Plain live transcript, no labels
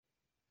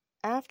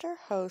After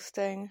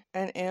hosting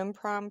an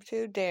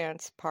impromptu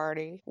dance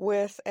party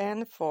with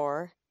and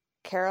for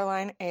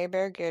Caroline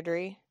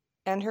Aber-Guidry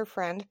and her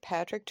friend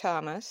Patrick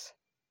Thomas,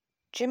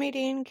 Jimmy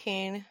Dean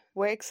Keene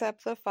wakes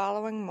up the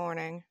following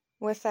morning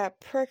with that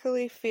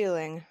prickly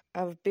feeling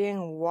of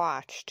being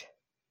watched.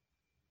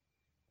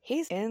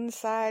 He's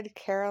inside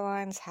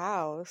Caroline's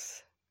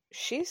house.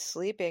 She's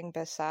sleeping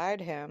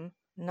beside him,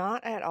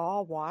 not at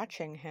all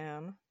watching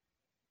him.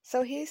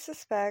 So he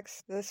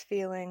suspects this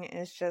feeling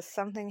is just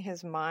something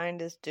his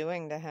mind is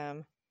doing to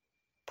him,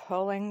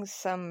 pulling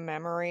some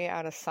memory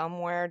out of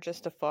somewhere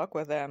just to fuck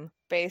with him,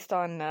 based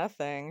on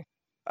nothing,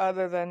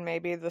 other than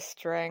maybe the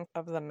strength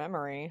of the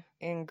memory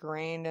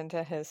ingrained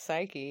into his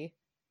psyche.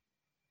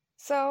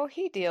 So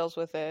he deals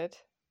with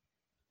it.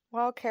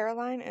 While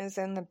Caroline is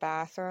in the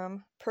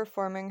bathroom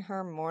performing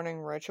her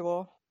morning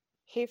ritual,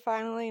 he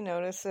finally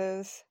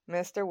notices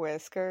Mr.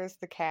 Whiskers,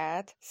 the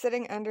cat,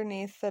 sitting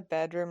underneath the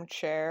bedroom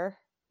chair,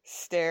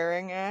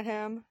 staring at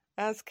him,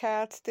 as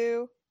cats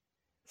do.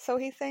 So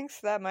he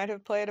thinks that might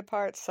have played a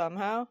part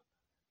somehow.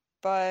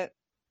 But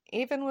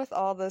even with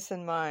all this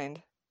in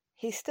mind,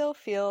 he still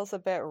feels a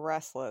bit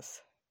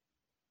restless.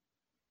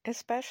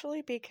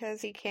 Especially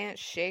because he can't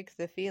shake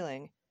the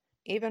feeling,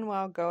 even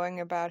while going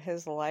about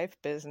his life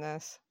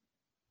business.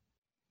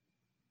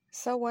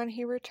 So when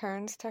he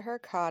returns to her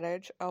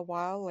cottage a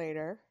while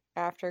later,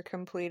 after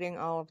completing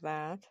all of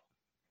that,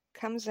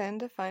 comes in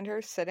to find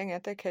her sitting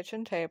at the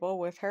kitchen table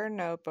with her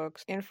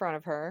notebooks in front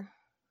of her.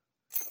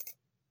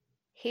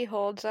 He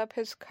holds up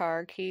his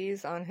car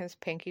keys on his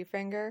pinky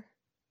finger.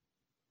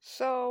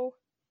 So,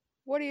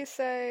 what do you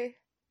say?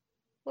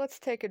 Let's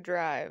take a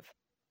drive.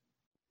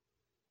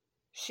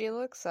 She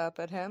looks up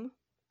at him,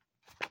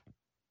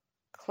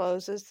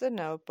 closes the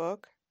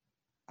notebook.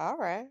 All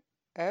right,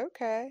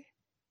 okay.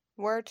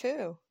 Where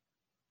to?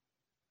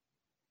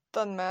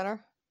 Doesn't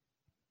matter.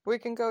 We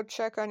can go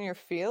check on your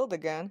field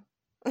again.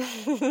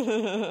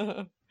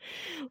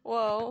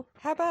 Well,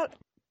 how about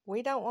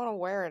we don't want to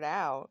wear it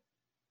out?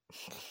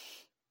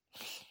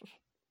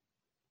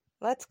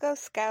 Let's go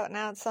scouting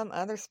out some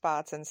other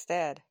spots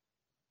instead.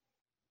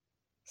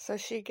 So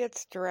she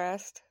gets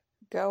dressed,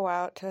 go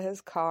out to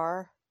his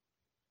car.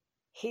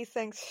 He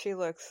thinks she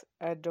looks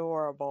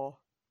adorable,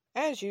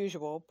 as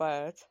usual,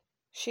 but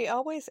she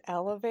always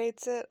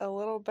elevates it a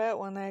little bit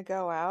when they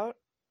go out,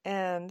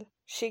 and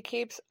she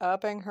keeps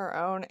upping her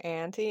own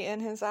ante in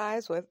his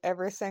eyes with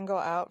every single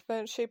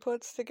outfit she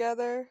puts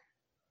together.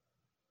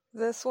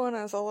 This one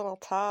is a little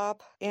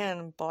top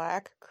in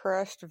black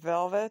crushed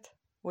velvet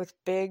with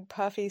big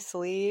puffy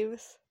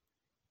sleeves.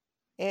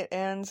 It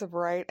ends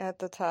right at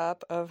the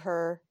top of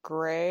her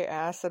gray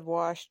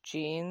acid-washed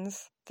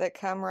jeans that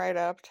come right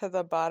up to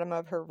the bottom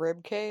of her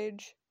rib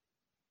cage.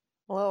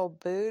 Little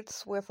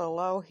boots with a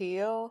low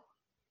heel.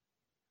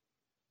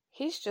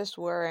 He's just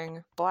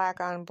wearing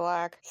black on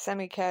black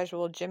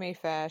semi-casual Jimmy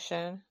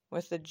fashion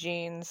with the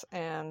jeans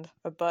and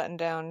a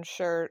button-down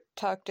shirt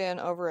tucked in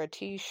over a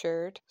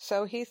t-shirt,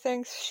 so he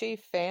thinks she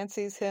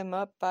fancies him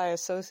up by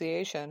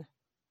association,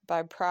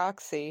 by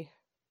proxy.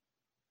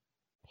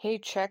 He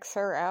checks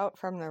her out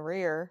from the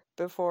rear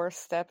before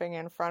stepping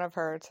in front of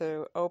her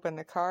to open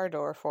the car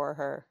door for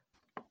her.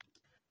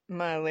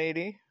 My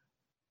lady.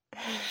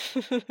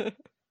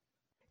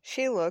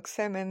 She looks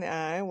him in the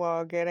eye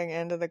while getting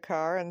into the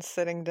car and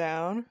sitting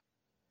down.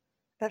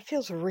 That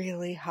feels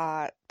really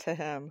hot to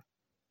him.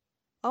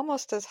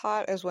 Almost as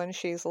hot as when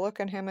she's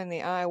looking him in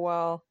the eye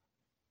while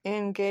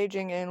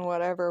engaging in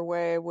whatever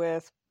way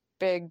with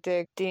Big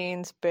Dick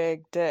Dean's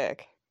big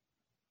dick.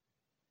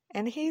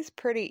 And he's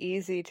pretty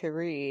easy to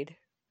read.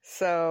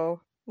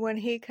 So when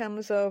he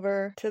comes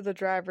over to the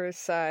driver's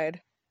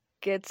side,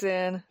 gets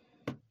in,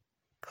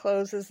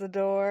 closes the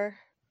door,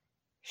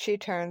 she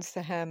turns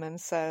to him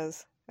and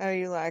says, "Oh,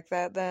 you like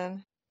that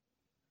then?"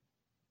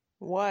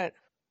 "What,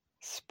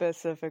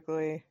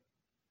 specifically?"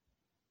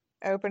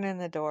 "Opening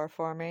the door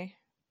for me.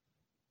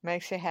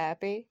 Makes you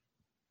happy?"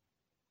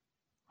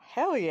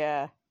 "Hell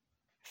yeah.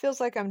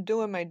 Feels like I'm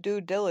doing my due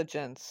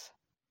diligence."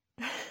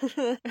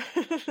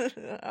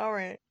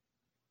 Alright.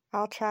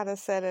 I'll try to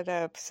set it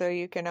up so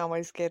you can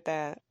always get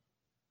that.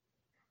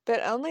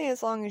 But only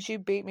as long as you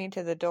beat me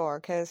to the door,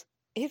 'cause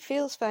it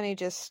feels funny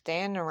just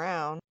standing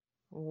around,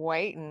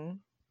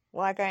 waiting,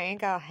 like I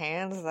ain't got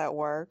hands that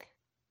work.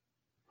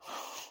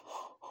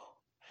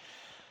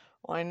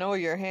 Well, I know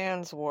your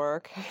hands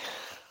work.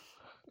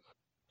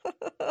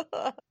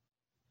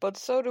 But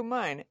so do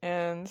mine,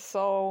 and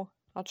so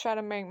I'll try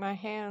to make my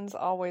hands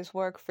always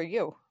work for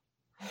you.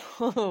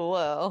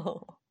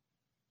 Well.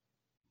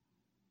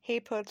 He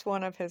puts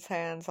one of his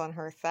hands on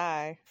her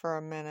thigh for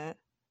a minute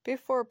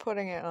before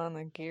putting it on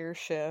the gear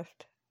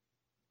shift.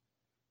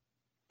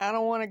 I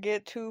don't want to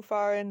get too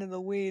far into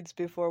the weeds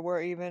before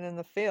we're even in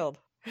the field.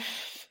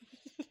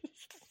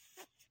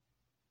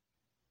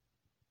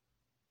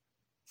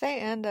 They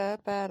end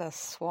up at a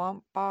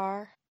swamp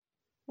bar,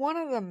 one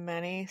of the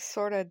many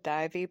sort of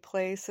divey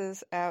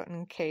places out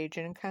in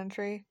Cajun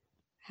country.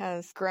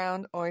 Has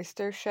ground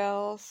oyster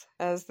shells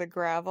as the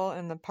gravel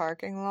in the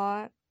parking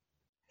lot,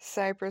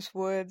 cypress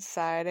wood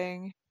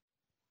siding,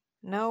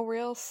 No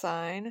real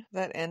sign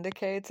that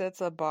indicates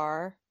it's a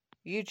bar.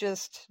 You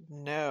just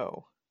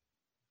know.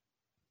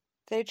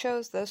 They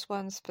chose this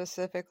one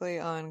specifically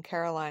on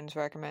Caroline's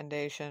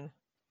recommendation.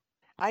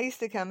 I used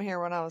to come here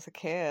when I was a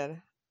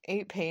kid,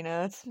 eat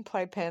peanuts, and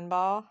play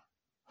pinball.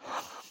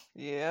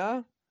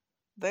 Yeah?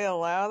 They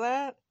allow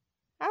that?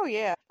 Oh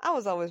yeah, I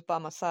was always by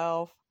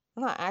myself,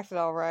 and I acted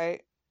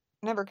alright.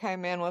 Never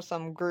came in with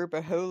some group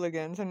of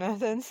hooligans or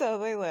nothing, so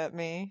they let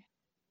me.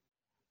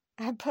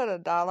 I put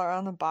 $1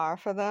 on the bar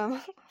for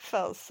them.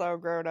 Felt so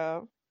grown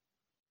up.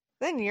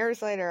 Then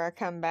years later I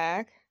come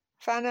back,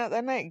 find out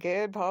they make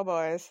good po'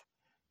 boys,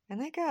 and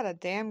they got a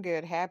damn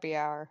good happy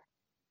hour.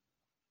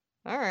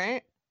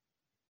 Alright.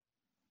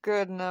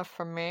 Good enough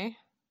for me.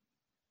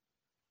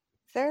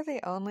 They're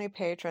the only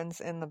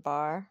patrons in the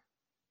bar.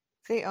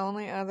 The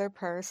only other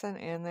person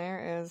in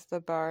there is the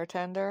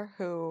bartender,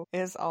 who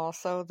is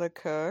also the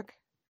cook.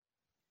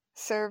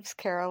 Serves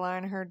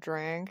Caroline her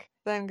drink,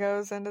 then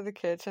goes into the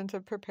kitchen to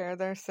prepare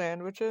their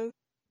sandwiches.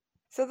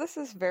 So this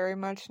is very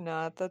much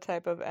not the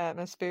type of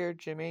atmosphere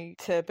Jimmy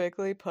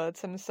typically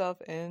puts himself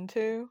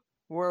into,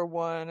 where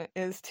one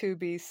is to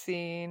be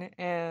seen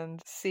and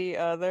see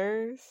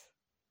others.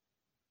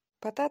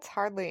 But that's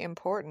hardly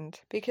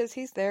important, because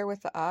he's there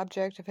with the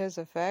object of his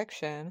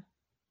affection,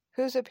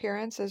 whose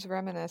appearance is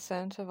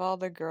reminiscent of all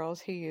the girls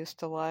he used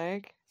to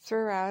like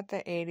throughout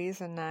the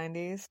 80s and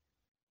 90s,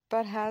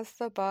 but has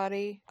the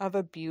body of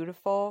a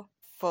beautiful,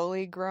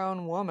 fully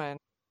grown woman.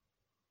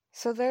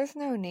 So there's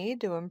no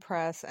need to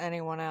impress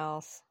anyone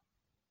else.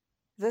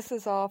 This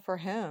is all for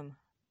him.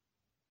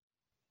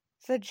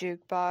 The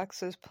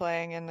jukebox is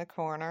playing in the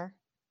corner.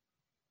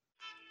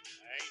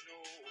 Ain't no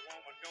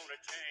woman gonna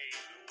change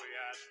the way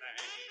I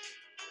think.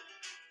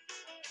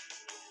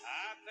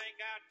 I think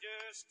I'll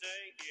just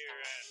stay here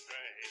and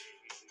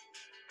drink.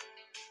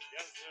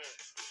 Yes, sir.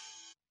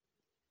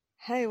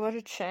 Hey, what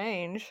a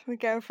change. We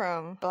go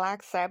from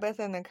Black Sabbath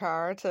in the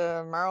car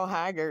to Merle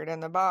Haggard in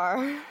the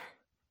bar.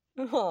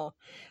 Oh,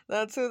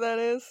 that's who that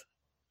is?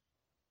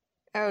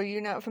 Oh,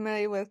 you not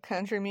familiar with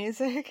country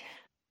music?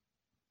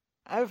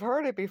 I've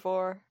heard it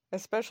before.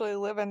 Especially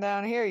living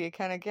down here, you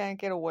kinda can't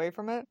get away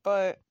from it,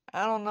 but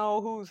I don't know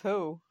who's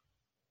who.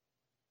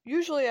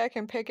 Usually I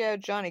can pick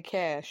out Johnny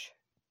Cash.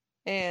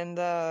 And,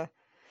 oh,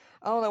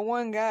 that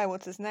one guy,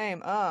 what's his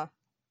name?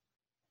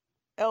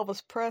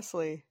 Elvis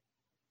Presley.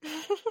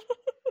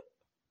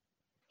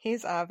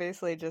 He's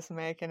obviously just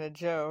making a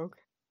joke.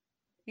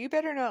 You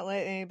better not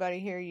let anybody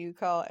hear you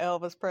call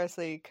Elvis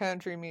Presley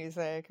country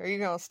music, or you're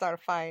gonna start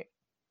a fight.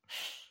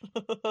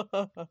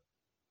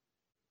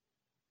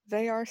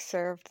 They are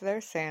served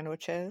their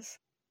sandwiches.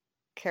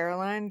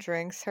 Caroline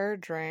drinks her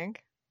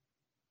drink.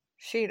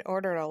 She'd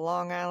ordered a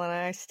Long Island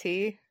iced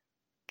tea,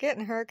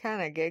 getting her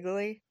kinda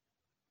giggly.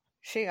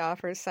 She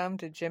offers some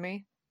to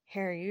Jimmy.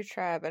 Here, you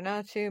try, but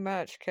not too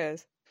much,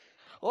 'cause...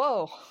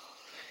 Whoa!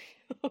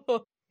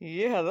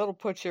 Yeah, that'll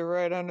put you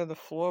right under the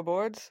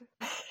floorboards.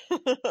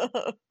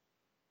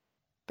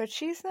 But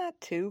she's not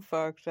too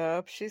fucked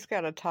up. She's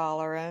got a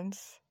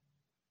tolerance.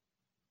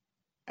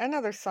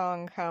 Another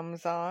song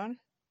comes on.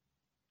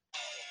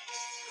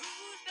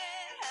 Whose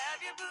bed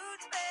have your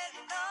boots been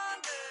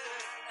under?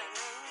 And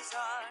whose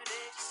heart did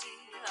you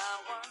steal,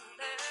 I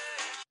wonder?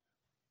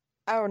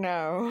 Oh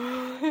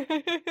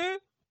no.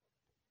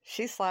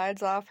 She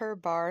slides off her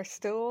bar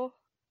stool,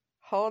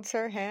 holds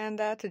her hand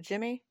out to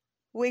Jimmy.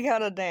 We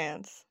gotta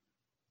dance.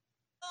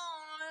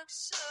 Don't look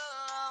so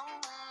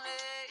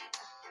lonely.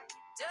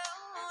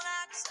 Don't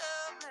act so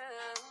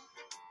blue.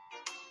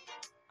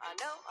 I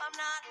know I'm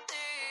not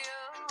the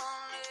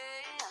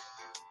only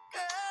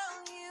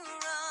girl you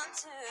run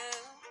to.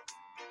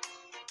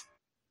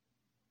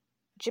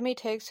 Jimmy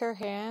takes her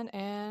hand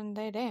and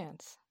they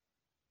dance.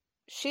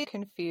 She's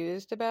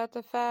confused about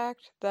the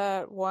fact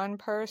that one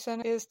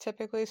person is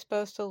typically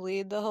supposed to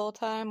lead the whole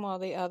time while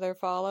the other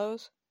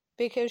follows,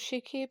 because she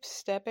keeps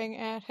stepping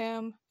at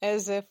him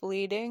as if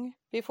leading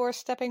before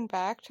stepping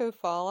back to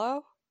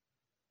follow.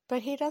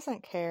 But he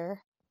doesn't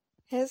care.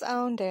 His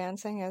own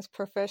dancing is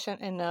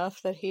proficient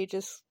enough that he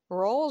just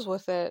rolls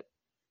with it.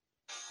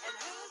 And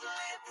whose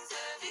lips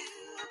have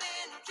you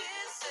been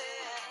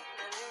kissing?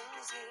 And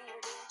whose ear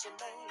did you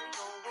make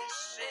a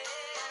wish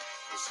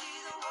in? Is she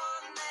the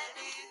one that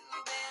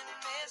you've been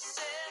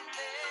missing,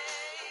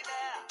 baby?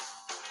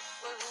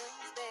 Well,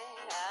 whose bed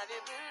have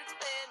your boots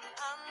been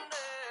under?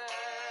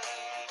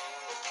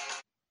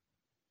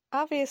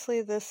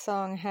 Obviously, this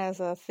song has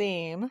a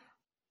theme,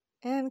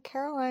 and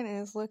Caroline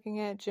is looking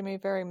at Jimmy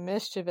very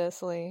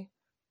mischievously,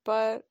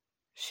 but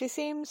she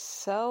seems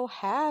so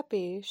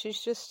happy. She's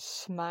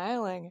just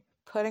smiling,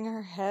 putting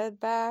her head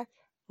back,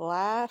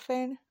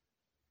 laughing.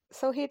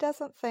 So he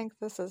doesn't think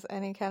this is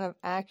any kind of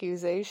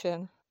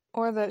accusation,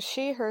 or that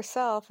she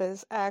herself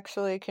is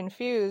actually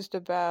confused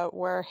about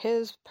where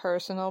his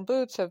personal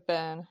boots have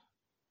been.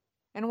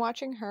 And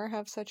watching her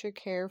have such a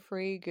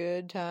carefree,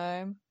 good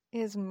time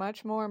is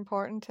much more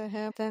important to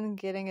him than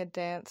getting a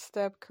dance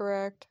step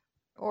correct,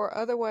 or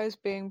otherwise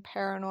being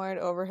paranoid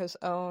over his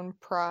own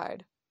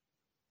pride.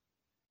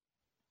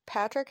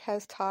 Patrick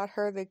has taught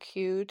her the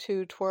cue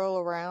to twirl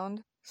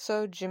around,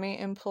 so Jimmy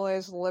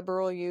employs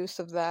liberal use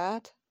of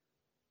that.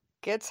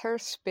 Gets her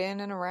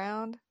spinning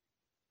around.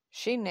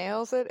 She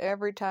nails it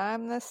every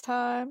time this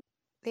time,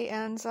 the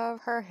ends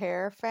of her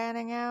hair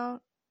fanning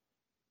out.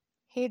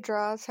 He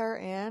draws her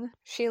in.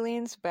 She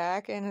leans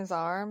back in his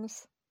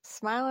arms,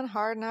 smiling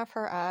hard enough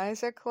her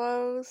eyes are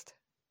closed.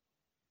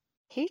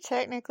 He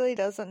technically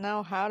doesn't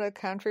know how to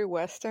country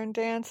western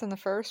dance in the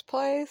first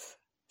place,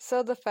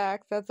 so the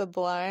fact that the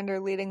blind are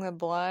leading the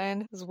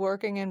blind is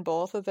working in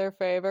both of their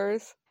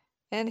favors,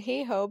 and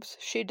he hopes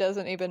she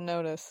doesn't even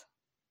notice.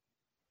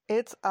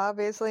 It's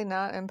obviously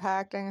not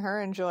impacting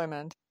her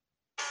enjoyment.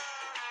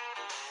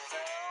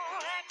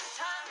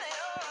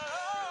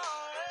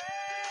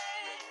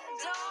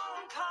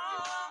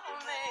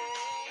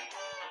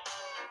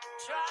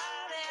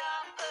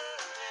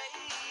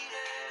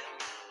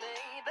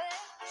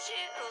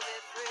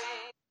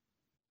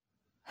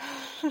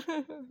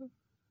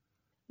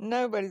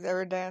 Nobody's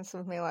ever danced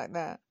with me like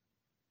that.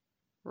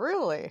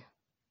 Really?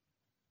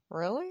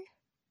 Really?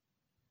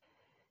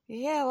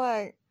 Yeah,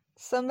 like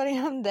somebody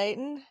I'm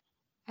dating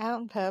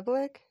out in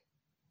public?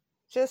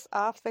 Just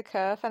off the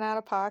cuff and out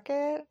of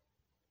pocket?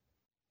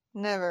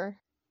 Never.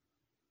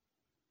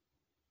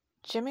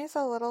 Jimmy's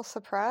a little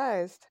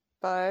surprised,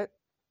 but,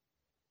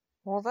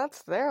 well,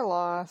 that's their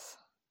loss.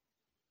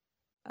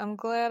 I'm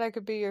glad I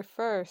could be your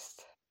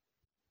first.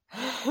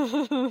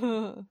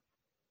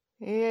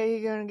 Yeah,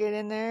 you gonna get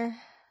in there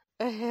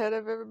ahead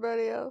of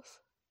everybody else?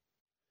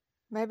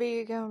 Maybe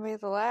you're gonna be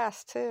the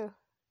last, too.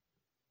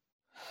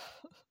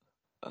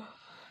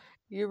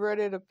 You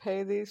ready to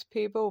pay these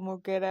people and we'll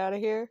get out of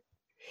here?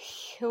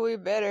 We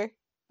better.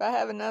 If I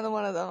have another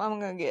one of them,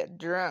 I'm gonna get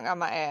drunk on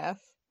my ass.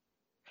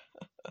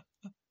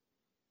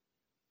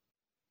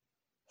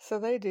 So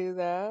they do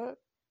that.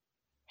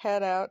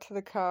 Head out to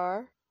the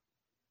car.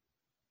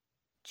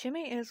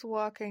 Jimmy is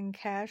walking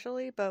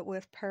casually but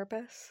with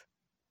purpose.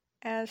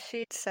 As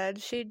she said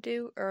she'd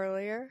do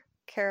earlier,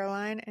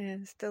 Caroline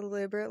is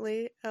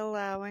deliberately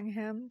allowing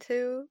him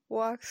to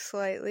walk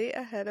slightly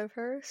ahead of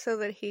her so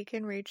that he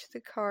can reach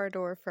the car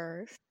door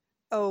first,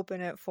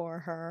 open it for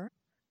her.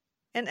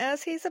 And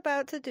as he's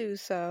about to do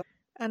so,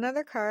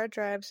 another car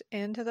drives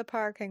into the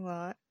parking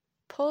lot,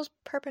 pulls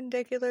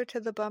perpendicular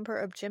to the bumper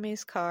of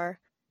Jimmy's car,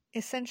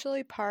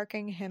 essentially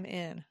parking him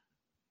in.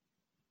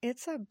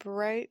 It's a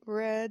bright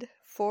red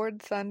Ford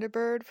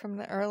Thunderbird from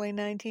the early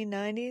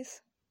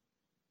 1990s.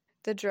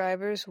 The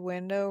driver's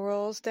window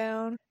rolls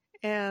down,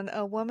 and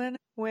a woman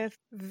with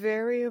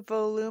very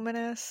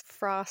voluminous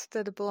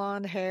frosted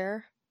blonde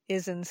hair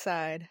is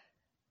inside.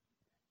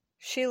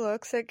 She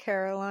looks at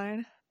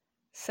Caroline,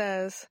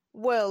 says,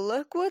 "Well,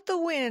 look what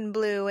the wind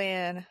blew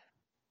in."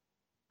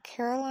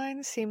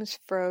 Caroline seems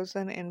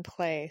frozen in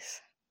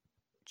place.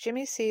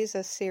 Jimmy sees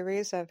a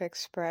series of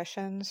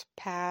expressions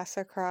pass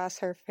across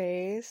her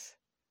face.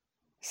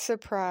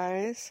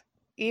 Surprise,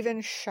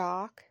 even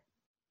shock.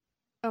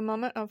 A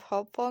moment of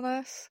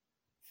hopefulness,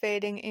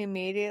 fading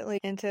immediately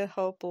into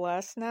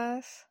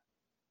hopelessness,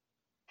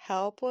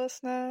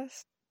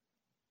 helplessness.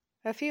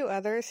 A few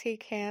others he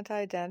can't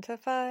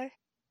identify.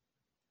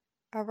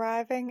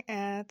 Arriving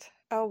at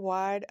a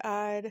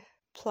wide-eyed,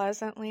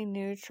 pleasantly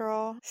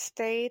neutral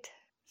state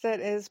that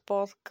is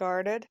both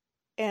guarded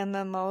and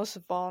the most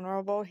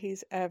vulnerable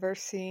he's ever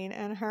seen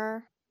in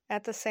her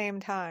at the same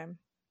time.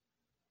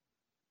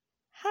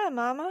 "Hi,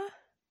 Mama.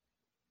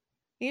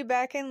 You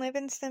back in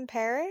Livingston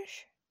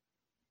Parish?"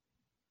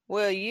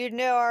 "Well, you'd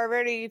know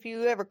already if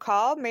you ever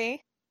called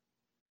me."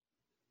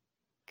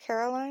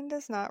 Caroline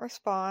does not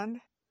respond,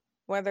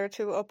 whether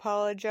to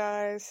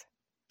apologize,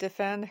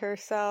 defend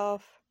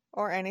herself,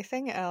 or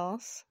anything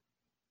else.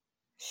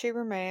 She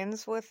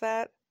remains with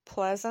that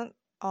pleasant,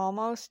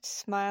 almost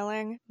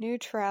smiling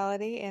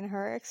neutrality in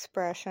her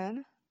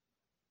expression.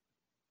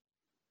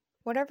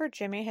 Whatever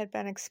Jimmy had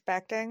been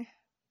expecting,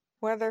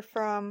 whether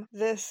from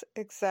this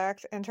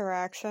exact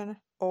interaction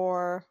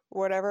or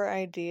whatever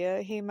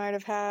idea he might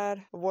have had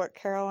of what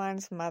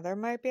Caroline's mother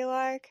might be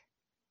like,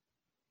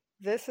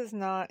 this is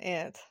not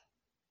it.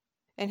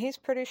 And he's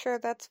pretty sure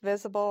that's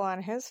visible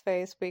on his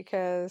face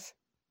because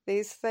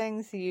these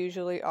things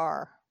usually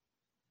are.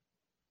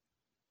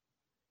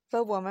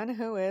 The woman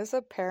who is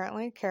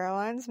apparently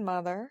Caroline's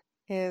mother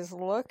is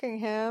looking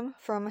him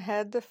from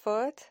head to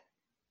foot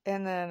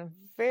and then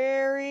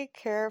very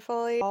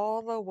carefully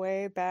all the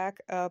way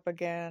back up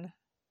again.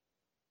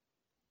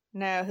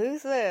 "Now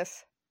who's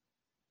this?"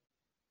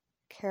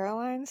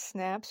 Caroline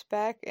snaps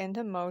back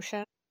into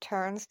motion,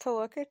 turns to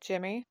look at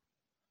Jimmy.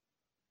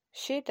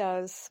 She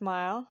does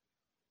smile.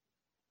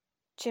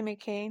 "Jimmy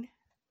Keene,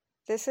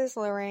 this is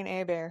Lorraine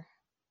Hebert,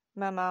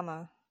 my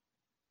mama.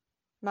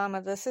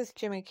 Mama, this is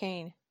Jimmy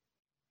Keene.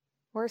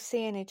 We're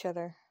seeing each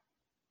other."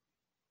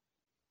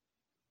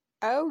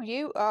 "Oh,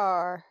 you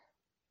are."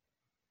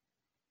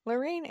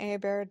 Lorraine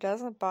Hebert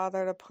doesn't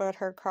bother to put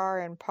her car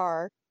in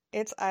park.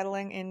 It's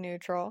idling in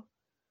neutral.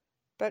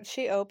 But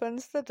she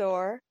opens the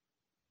door,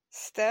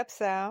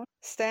 steps out,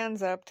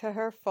 stands up to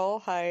her full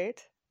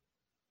height,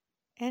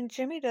 And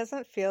Jimmy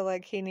doesn't feel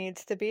like he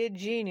needs to be a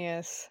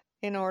genius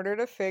in order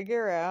to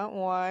figure out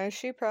why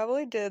she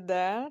probably did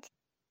that.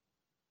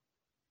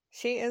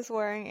 She is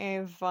wearing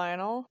a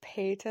vinyl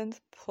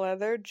patent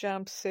pleather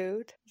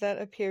jumpsuit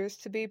that appears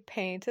to be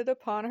painted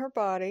upon her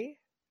body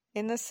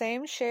in the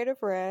same shade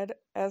of red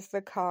as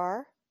the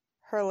car,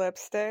 her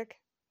lipstick,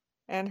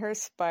 and her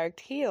spiked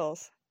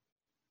heels.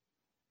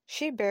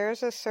 She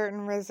bears a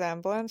certain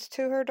resemblance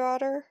to her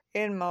daughter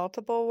in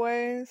multiple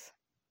ways,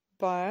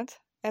 but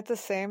at the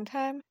same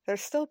time, they're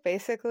still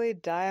basically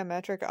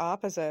diametric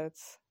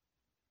opposites.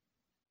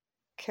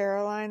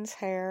 Caroline's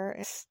hair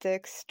is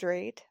stick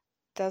straight,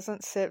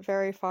 doesn't sit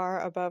very far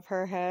above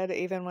her head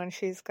even when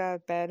she's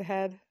got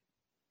bedhead.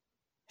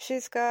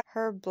 She's got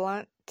her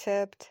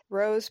blunt-tipped,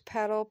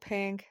 rose-petal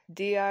pink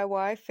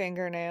DIY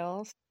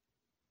fingernails.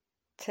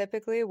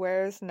 Typically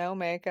wears no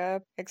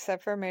makeup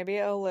except for maybe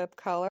a lip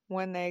color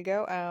when they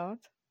go out.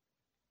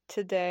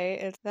 Today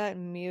it's that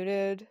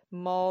muted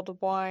mulled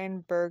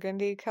wine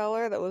burgundy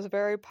color that was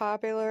very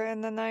popular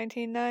in the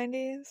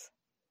 1990s.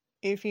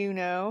 If you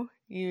know,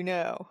 you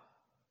know.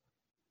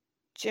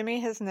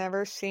 Jimmy has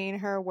never seen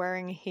her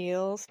wearing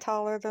heels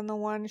taller than the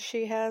ones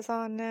she has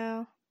on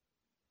now.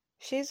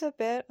 She's a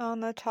bit on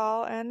the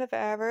tall end of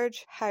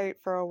average height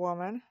for a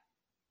woman.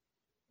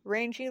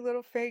 Rangy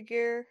little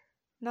figure,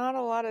 not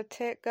a lot of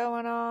tit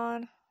going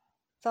on.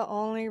 The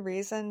only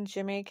reason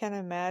Jimmy can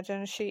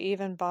imagine she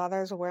even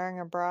bothers wearing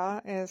a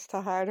bra is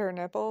to hide her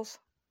nipples.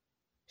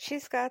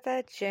 She's got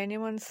that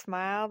genuine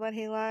smile that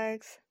he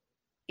likes,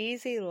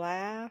 easy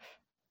laugh,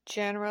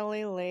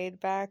 generally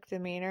laid-back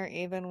demeanor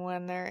even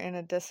when they're in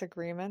a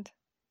disagreement.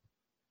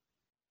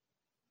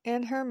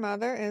 And her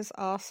mother is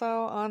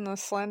also on the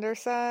slender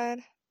side.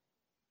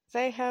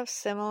 They have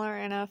similar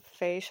enough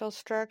facial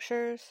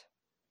structures,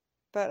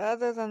 but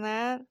other than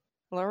that,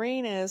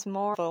 Lorene is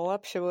more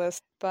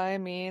voluptuous by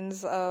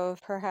means of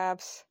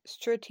perhaps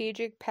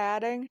strategic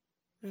padding,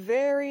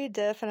 very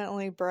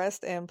definitely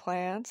breast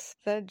implants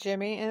that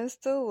Jimmy is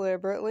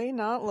deliberately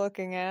not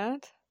looking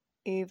at,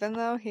 even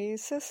though he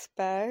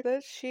suspects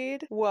that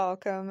she'd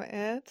welcome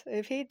it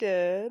if he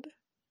did.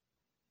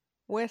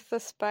 With the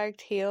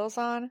spiked heels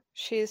on,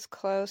 she's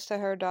close to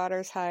her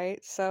daughter's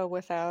height, so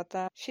without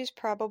them, she's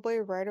probably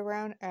right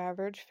around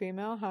average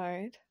female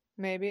height,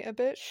 maybe a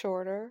bit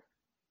shorter.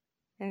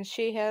 And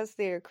she has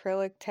the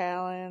acrylic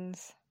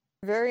talons,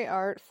 very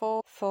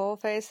artful, full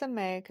face of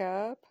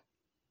makeup,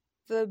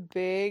 the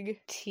big,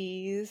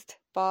 teased,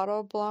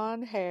 bottle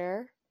blonde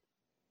hair.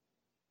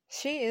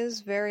 She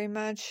is very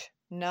much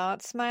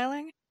not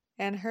smiling,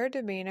 and her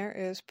demeanor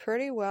is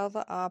pretty well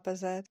the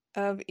opposite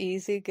of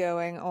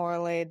easygoing or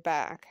laid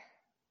back.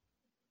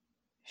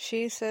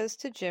 She says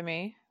to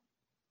Jimmy,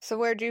 "So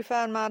where'd you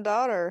find my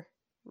daughter?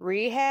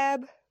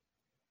 Rehab?"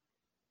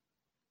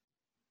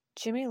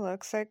 Jimmy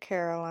looks at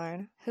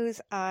Caroline,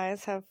 whose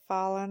eyes have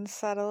fallen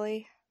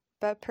subtly,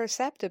 but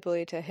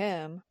perceptibly to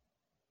him.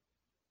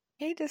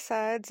 He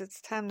decides it's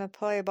time to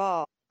play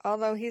ball,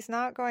 although he's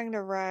not going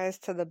to rise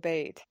to the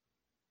bait.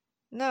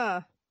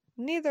 "Nah,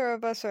 neither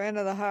of us are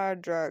into the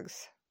hard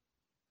drugs."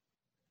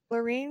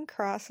 Lorene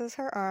crosses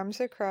her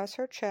arms across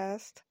her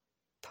chest,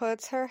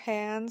 puts her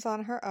hands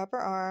on her upper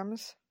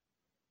arms,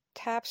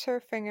 taps her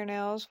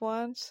fingernails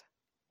once,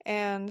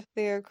 and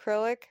the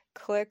acrylic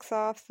clicks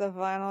off the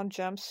vinyl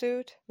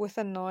jumpsuit with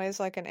a noise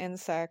like an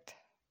insect.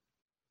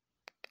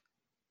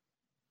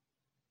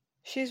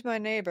 "She's my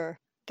neighbor,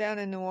 down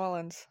in New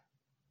Orleans."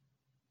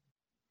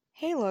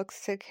 He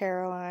looks to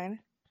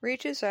Caroline,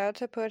 reaches out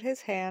to put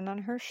his hand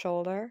on her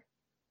shoulder,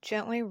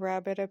 gently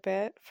rub it a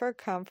bit for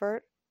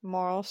comfort,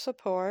 moral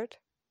support,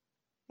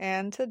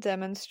 and to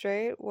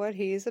demonstrate what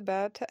he's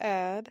about to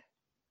add.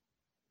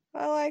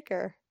 "I like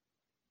her.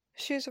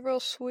 She's a real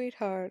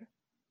sweetheart."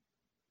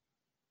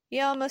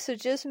 "Y'all must have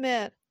just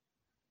met.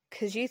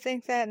 'Cause you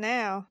think that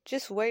now.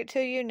 Just wait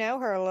till you know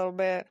her a little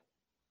bit."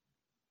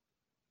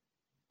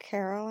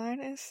 Caroline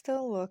is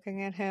still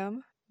looking at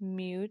him,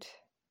 mute,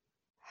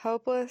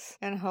 hopeless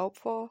and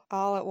hopeful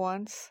all at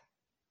once.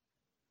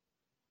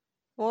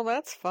 "Well,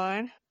 that's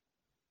fine.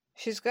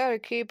 She's gotta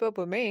keep up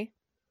with me.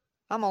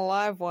 I'm a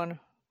live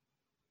one."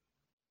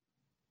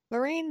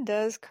 Lorene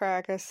does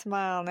crack a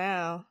smile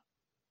now.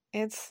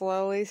 It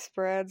slowly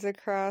spreads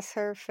across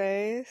her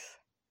face,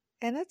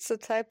 and it's the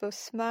type of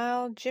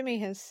smile Jimmy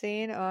has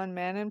seen on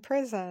men in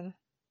prison.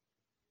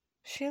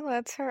 She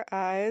lets her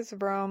eyes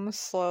roam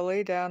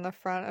slowly down the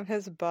front of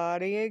his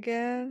body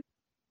again,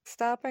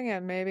 stopping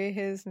at maybe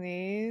his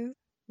knees,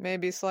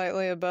 maybe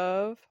slightly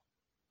above.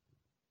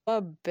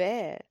 "A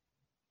bit.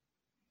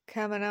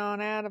 Coming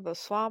on out of a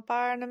swamp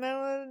fire in the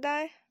middle of the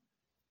day?"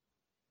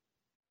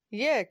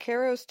 "Yeah,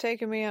 Caro's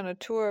taking me on a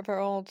tour of her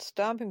old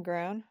stomping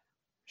ground,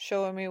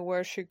 showing me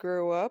where she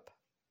grew up."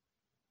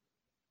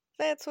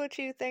 "That's what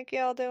you think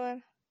y'all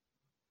doing?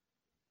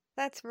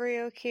 That's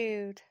real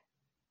cute.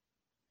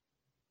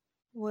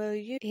 Will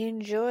you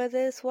enjoy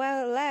this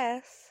while it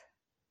lasts?"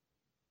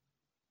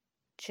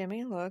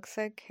 Jimmy looks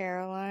at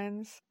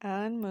Caroline's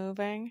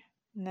unmoving,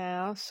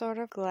 now sort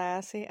of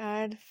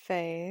glassy-eyed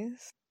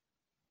face.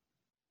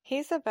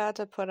 He's about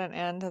to put an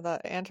end to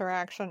the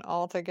interaction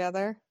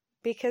altogether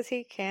because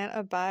he can't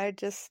abide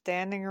just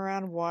standing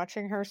around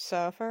watching her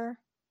suffer.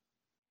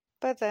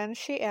 But then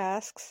she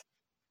asks,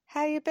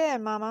 "How you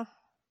been, Mama?"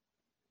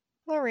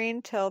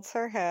 Lorene tilts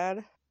her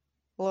head,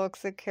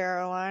 looks at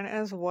Caroline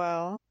as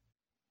well.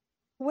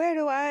 Where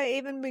do I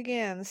even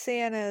begin,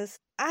 seeing as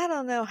I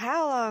don't know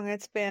how long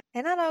it's been,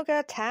 and I don't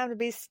got time to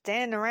be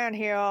standing around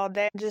here all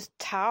day just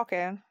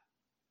talking.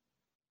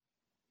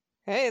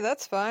 Hey,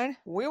 that's fine.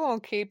 We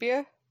won't keep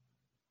you.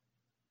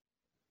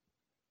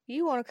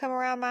 You want to come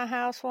around my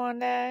house one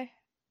day?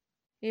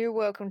 You're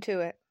welcome to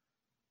it.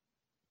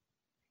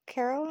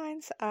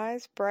 Caroline's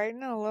eyes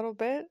brighten a little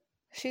bit.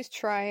 She's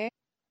trying.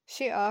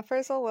 She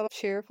offers a little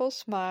cheerful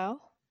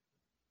smile.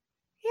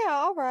 Yeah,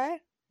 all right.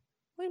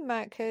 We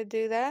might could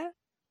do that.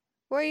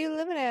 Where are you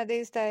living at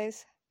these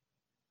days?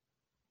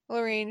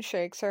 Lorene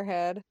shakes her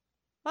head.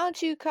 Why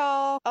don't you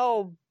call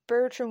old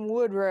Bertram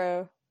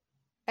Woodrow?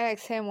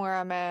 Ask him where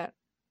I'm at.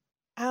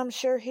 I'm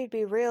sure he'd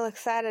be real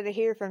excited to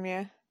hear from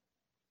you.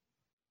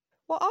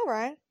 Well, all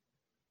right.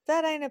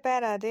 That ain't a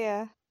bad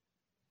idea.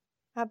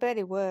 I bet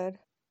he would.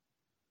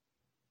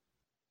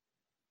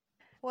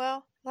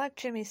 Well, like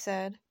Jimmy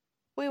said,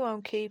 we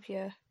won't keep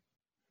you.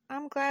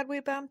 I'm glad we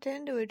bumped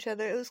into each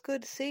other. It was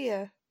good to see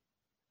you.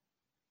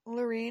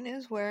 Lorene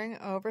is wearing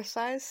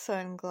oversized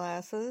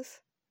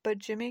sunglasses, but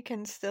Jimmy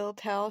can still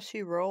tell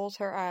she rolls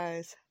her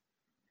eyes.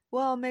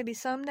 Well, maybe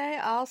someday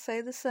I'll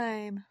say the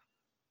same.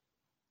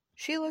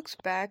 She looks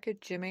back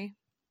at Jimmy.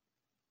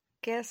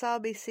 Guess I'll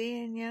be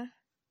seeing ya.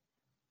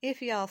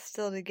 If y'all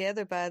still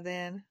together by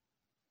then.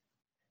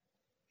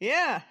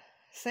 Yeah,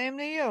 same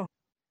to you.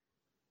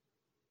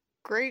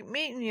 Great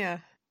meeting ya.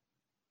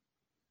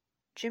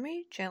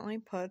 Jimmy gently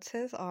puts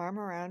his arm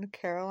around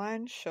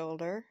Caroline's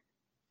shoulder,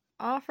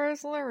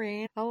 offers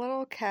Lorene a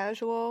little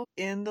casual,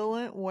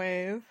 indolent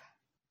wave.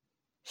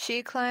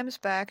 She climbs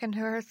back into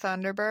her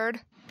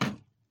Thunderbird,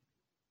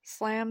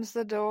 slams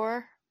the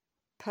door,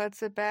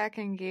 puts it back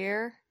in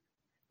gear,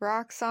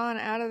 rocks on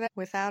out of there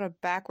without a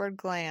backward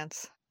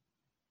glance.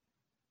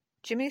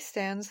 Jimmy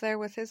stands there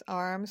with his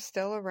arms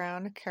still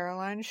around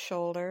Caroline's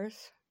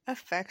shoulders,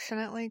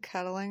 affectionately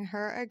cuddling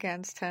her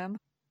against him.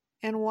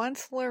 And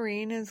once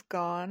Lorene is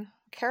gone,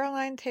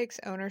 Caroline takes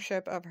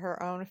ownership of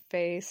her own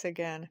face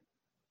again.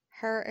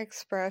 Her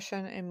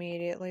expression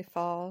immediately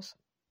falls,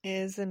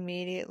 is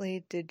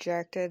immediately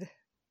dejected,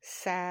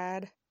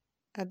 sad,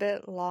 a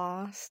bit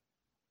lost.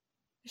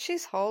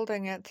 She's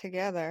holding it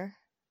together.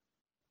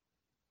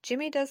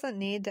 Jimmy doesn't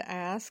need to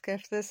ask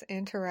if this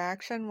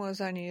interaction was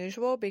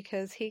unusual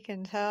because he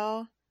can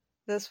tell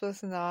this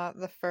was not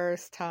the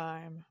first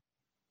time.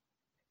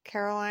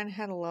 Caroline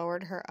had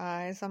lowered her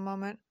eyes a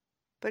moment,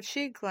 but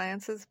she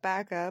glances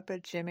back up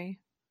at Jimmy.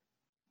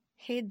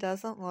 He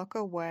doesn't look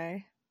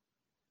away.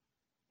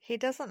 He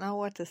doesn't know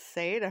what to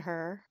say to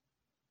her.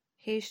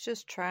 He's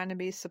just trying to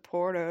be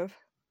supportive.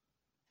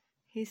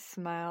 He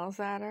smiles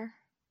at her,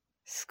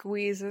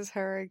 squeezes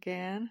her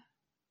again,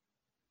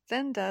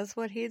 then does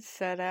what he'd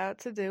set out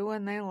to do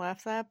when they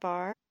left that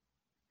bar,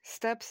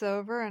 steps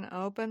over and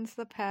opens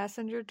the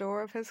passenger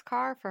door of his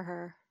car for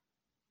her.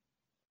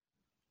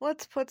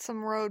 Let's put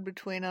some road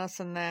between us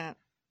and that.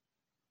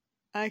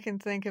 I can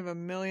think of a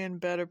million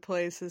better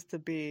places to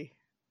be.